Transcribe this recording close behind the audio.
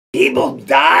People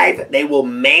dive, they will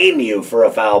maim you for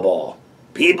a foul ball.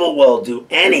 People will do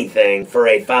anything for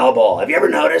a foul ball. Have you ever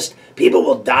noticed? People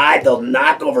will dive, they'll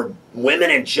knock over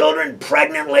women and children,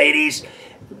 pregnant ladies.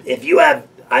 If you have,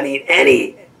 I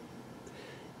mean,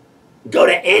 go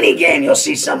to any game, you'll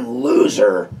see some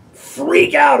loser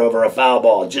freak out over a foul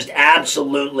ball. Just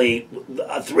absolutely,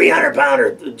 a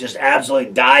 300-pounder just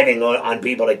absolutely diving on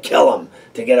people to kill them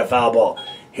to get a foul ball.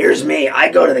 Here's me,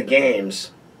 I go to the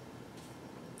games,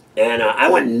 and I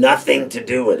want nothing to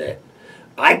do with it.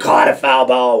 I caught a foul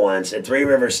ball once at Three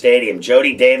Rivers Stadium.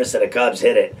 Jody Davis of the Cubs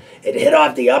hit it. It hit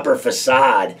off the upper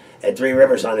facade at Three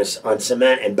Rivers on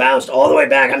cement and bounced all the way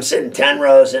back. I'm sitting 10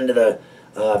 rows into the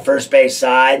first base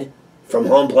side from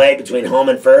home plate between home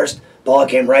and first. Ball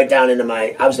came right down into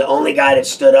my... I was the only guy that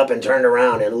stood up and turned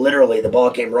around, and literally the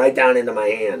ball came right down into my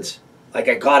hands. Like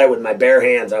I caught it with my bare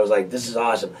hands. I was like, this is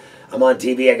awesome. I'm on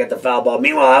TV, I got the foul ball.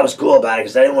 Meanwhile, I was cool about it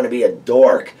because I didn't want to be a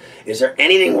dork. Is there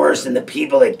anything worse than the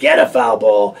people that get a foul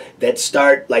ball that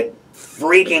start like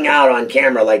freaking out on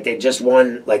camera like they just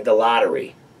won like the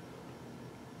lottery?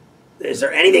 Is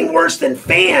there anything worse than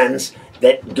fans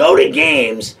that go to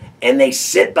games and they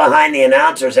sit behind the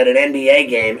announcers at an NBA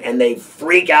game and they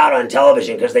freak out on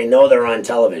television because they know they're on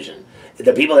television?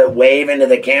 The people that wave into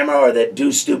the camera or that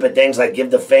do stupid things like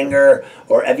give the finger,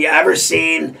 or have you ever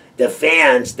seen the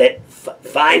fans that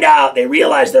find out, they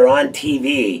realize they're on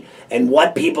TV and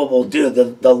what people will do,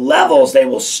 the levels they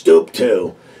will stoop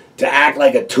to act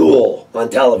like a tool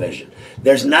on television?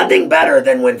 There's nothing better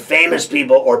than when famous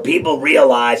people or people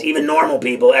realize, even normal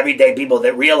people, everyday people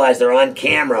that realize they're on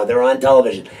camera, they're on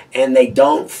television, and they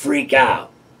don't freak out.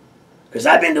 Because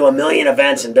I've been to a million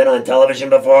events and been on television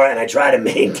before, and I try to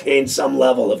maintain some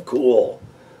level of cool.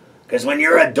 Because when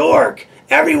you're a dork,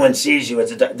 everyone sees you.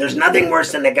 There's nothing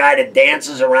worse than the guy that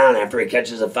dances around after he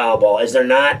catches a foul ball. Is there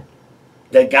not?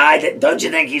 The guy that, don't you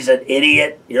think he's an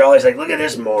idiot? You're always like, look at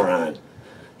this moron.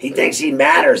 He thinks he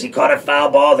matters. He caught a foul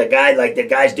ball. The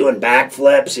guy's doing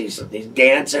backflips. He's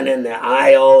dancing in the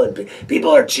aisle, and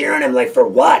people are cheering him like, for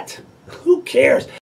what? Who cares?